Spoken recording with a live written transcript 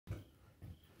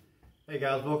Hey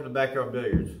guys, welcome to Backyard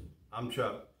Billiards. I'm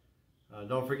Chuck.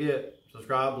 Don't forget,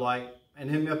 subscribe, like, and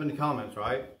hit me up in the comments,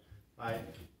 right? Alright,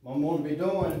 what I'm going to be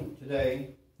doing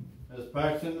today is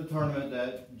practicing the tournament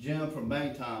that Jim from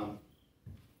Bank Time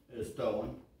is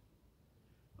throwing.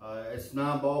 It's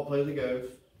 9-ball, play the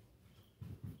ghost.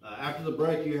 After the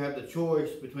break, you have the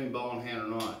choice between ball in hand or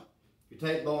not. If you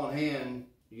take ball in hand,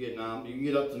 you get 9. You can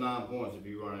get up to 9 points if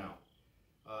you run out.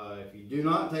 If you do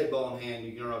not take ball in hand,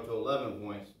 you can run up to 11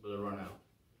 points, but it'll run out.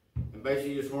 And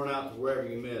basically, you just run out to wherever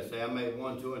you miss. Say I made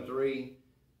 1, 2, and 3,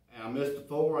 and I missed the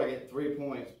 4, I get 3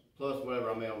 points plus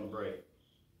whatever I made on the break.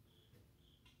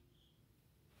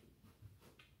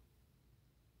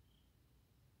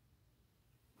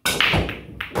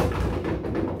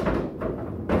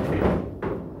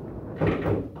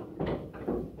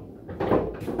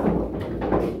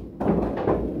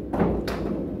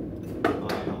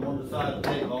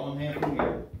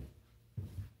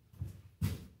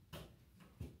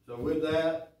 So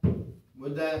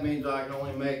with that means I can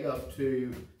only make up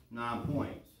to 9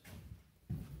 points.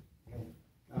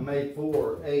 I made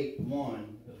 4, 8,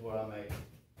 1 is what I made.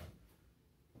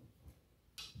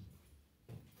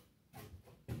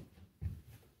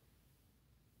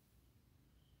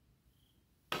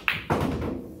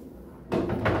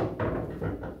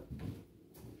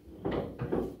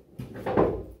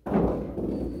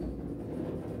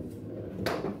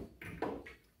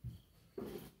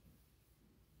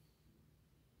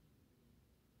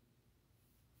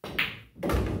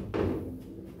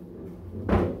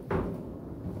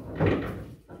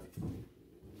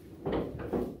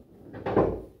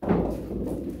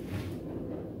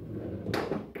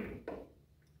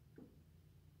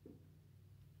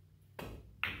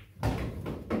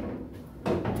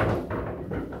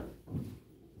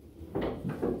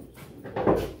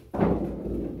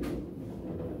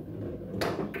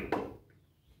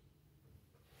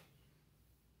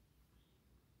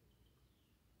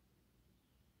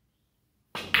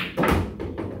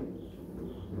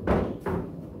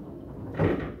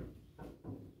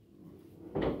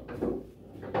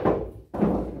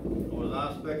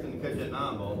 Expecting to catch that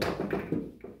 9-ball.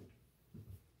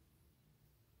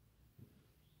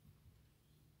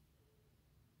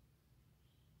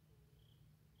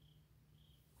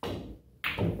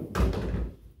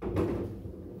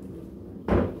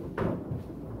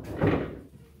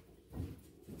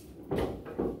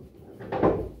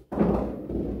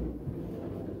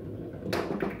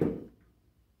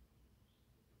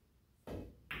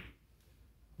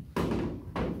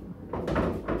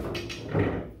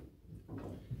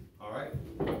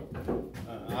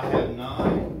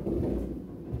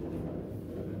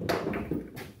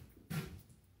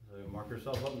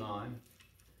 Yourself up 9.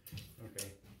 Okay.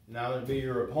 Now it'll be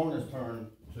your opponent's turn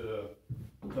to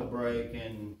break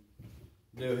and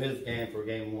do his game for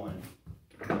game 1.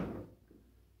 And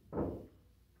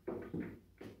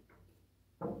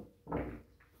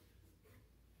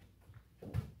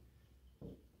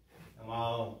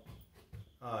while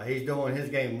he's doing his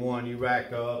game 1, you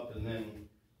rack up and then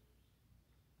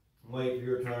wait for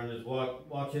your turn. Just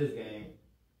watch his game.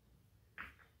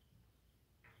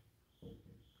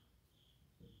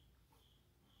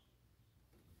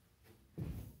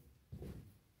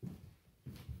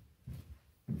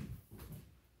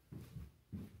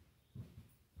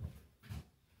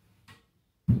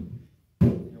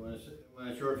 When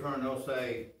it's your turn, they'll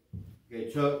say,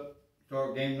 okay, Chuck,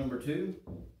 start game number 2.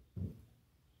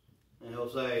 And he'll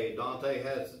say, Dante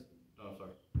has, oh,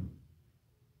 sorry.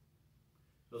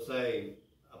 He'll say,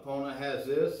 opponent has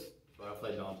this. So I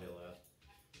play Dante last.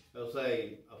 He'll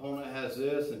say, opponent has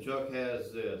this and Chuck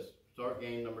has this. Start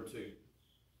game number 2.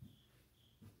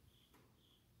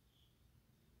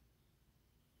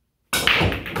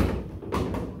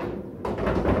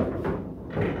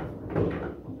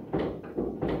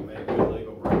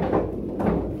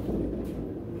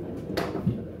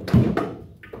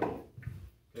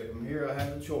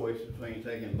 Choice between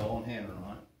taking ball in hand or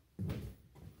not.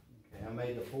 Okay, I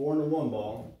made the 4 and the 1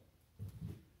 ball,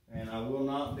 and I will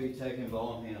not be taking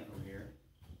ball in hand from here.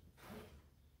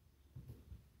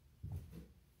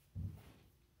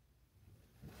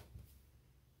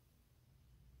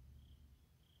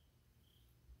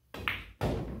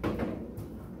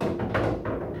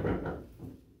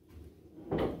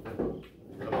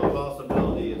 So my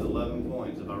possibility is 11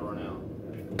 points if I run out.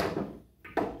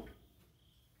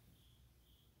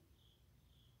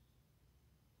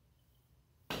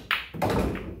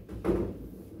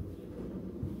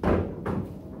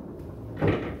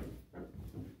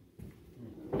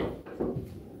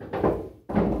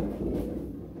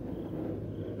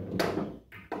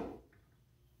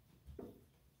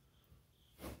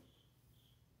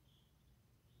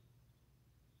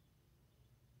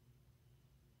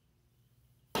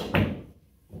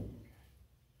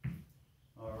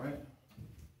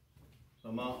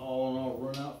 So my all in all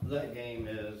run out for that game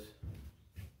is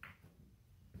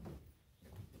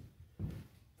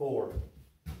 4.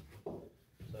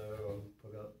 So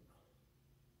pick up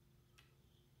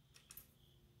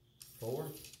 4.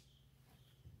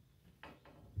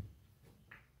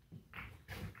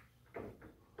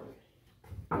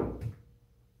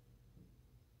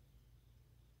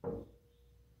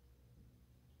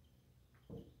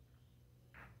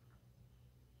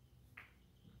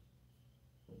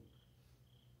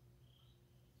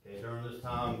 Okay, during this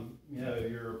time, you know,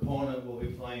 your opponent will be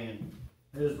playing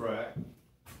his rack.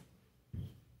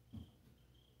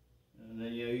 And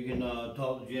then, you know, you can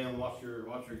talk to Jim, watch your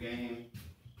game,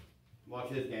 watch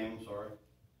his game, I'm sorry.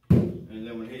 And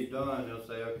then when he's done, he'll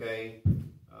say, okay,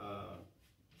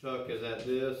 Chuck is at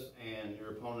this and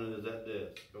your opponent is at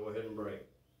this. Go ahead and break.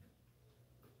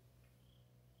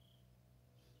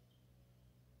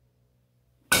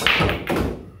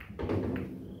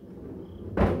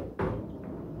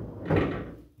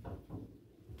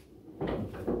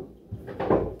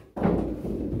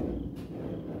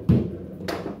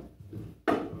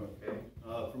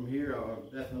 From here, I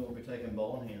definitely will be taking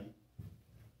ball in hand.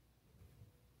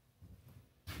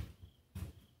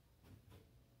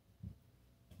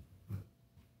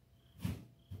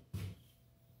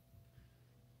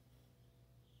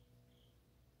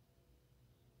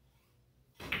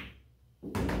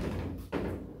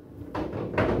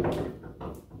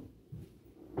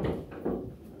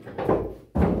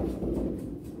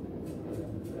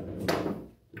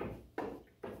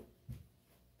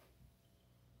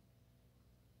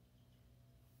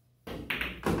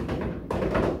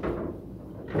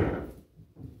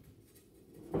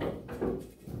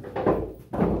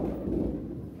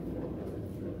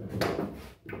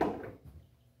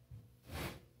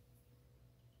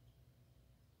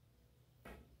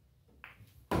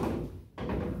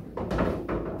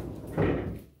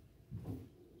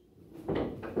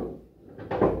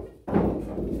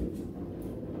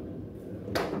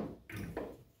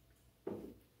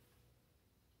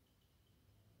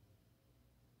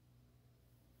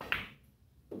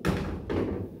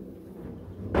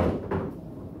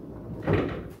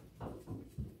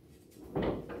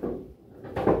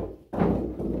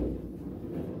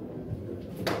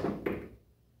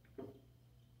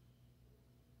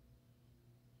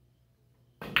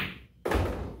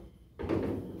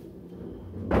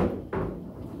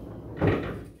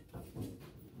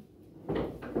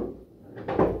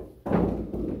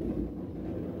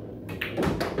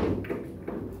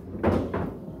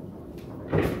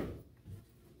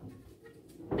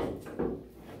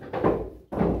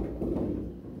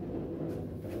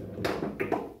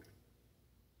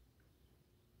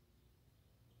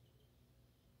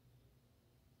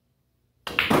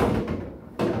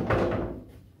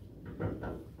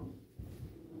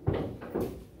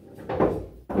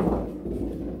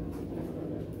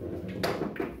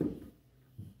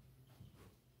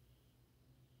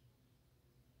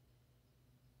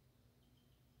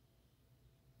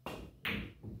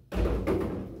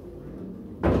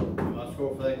 My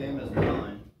score for that game is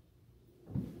 9.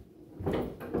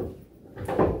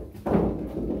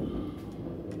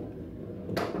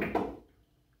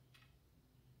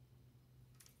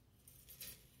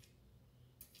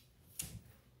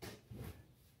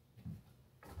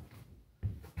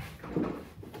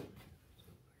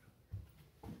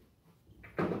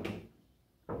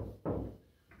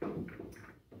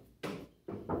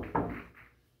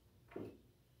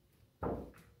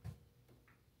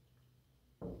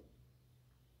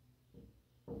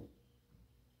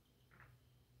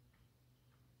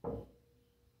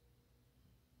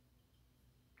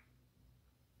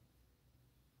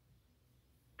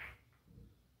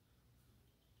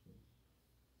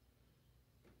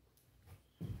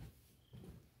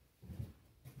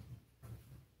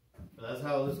 That's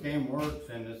how this game works,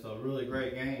 and it's a really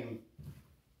great game.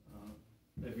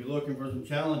 If you're looking for some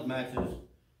challenge matches,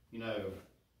 you know,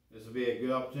 this will be a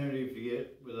good opportunity if you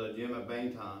get with Jim at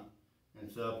Bang Time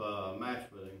and set up a match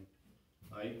with him.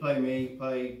 You play me,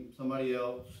 play somebody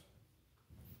else.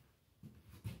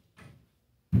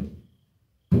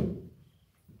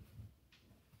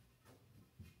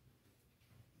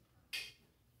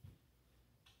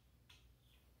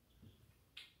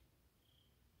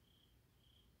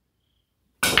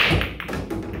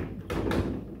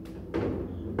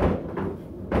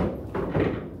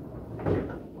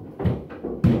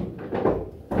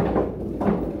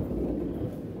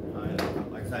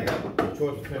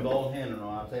 Choice between ball in hand or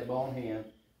not. I take ball in hand.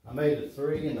 I made a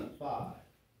 3 and a 5.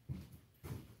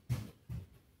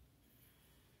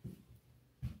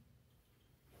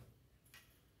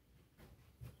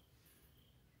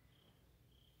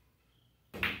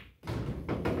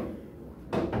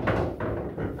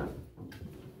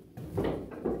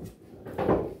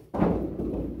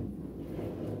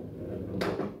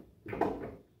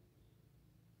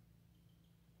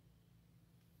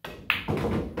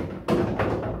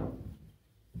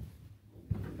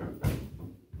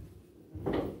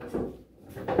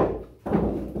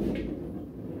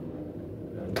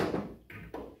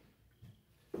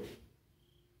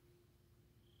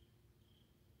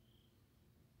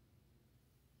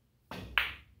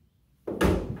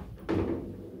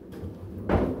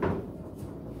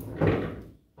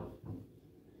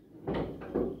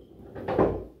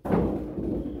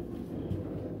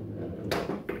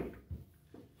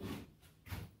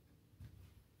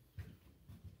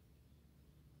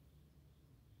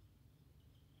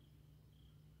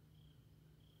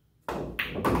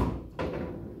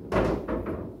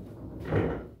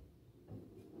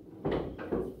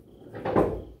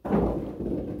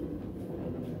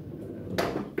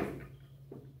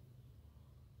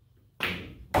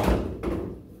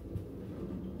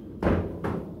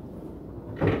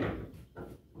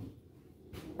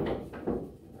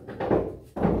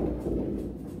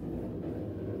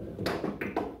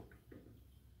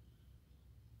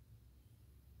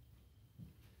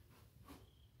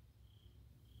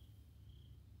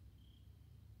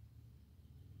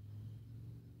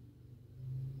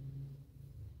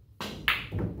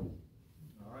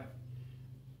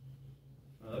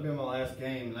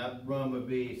 that run would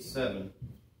be 7.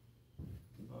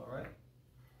 All right.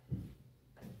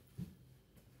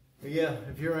 But yeah,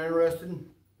 if you're interested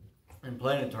in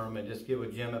playing a tournament, just get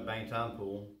with Jim at Bangtime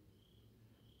Pool.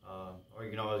 Or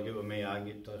you can always get with me. I can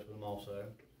get in touch with him also.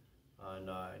 And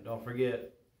don't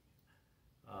forget,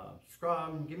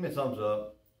 subscribe, give me a thumbs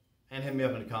up, and hit me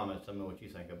up in the comments. Tell me what you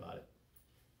think about it.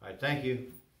 All right, thank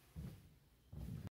you.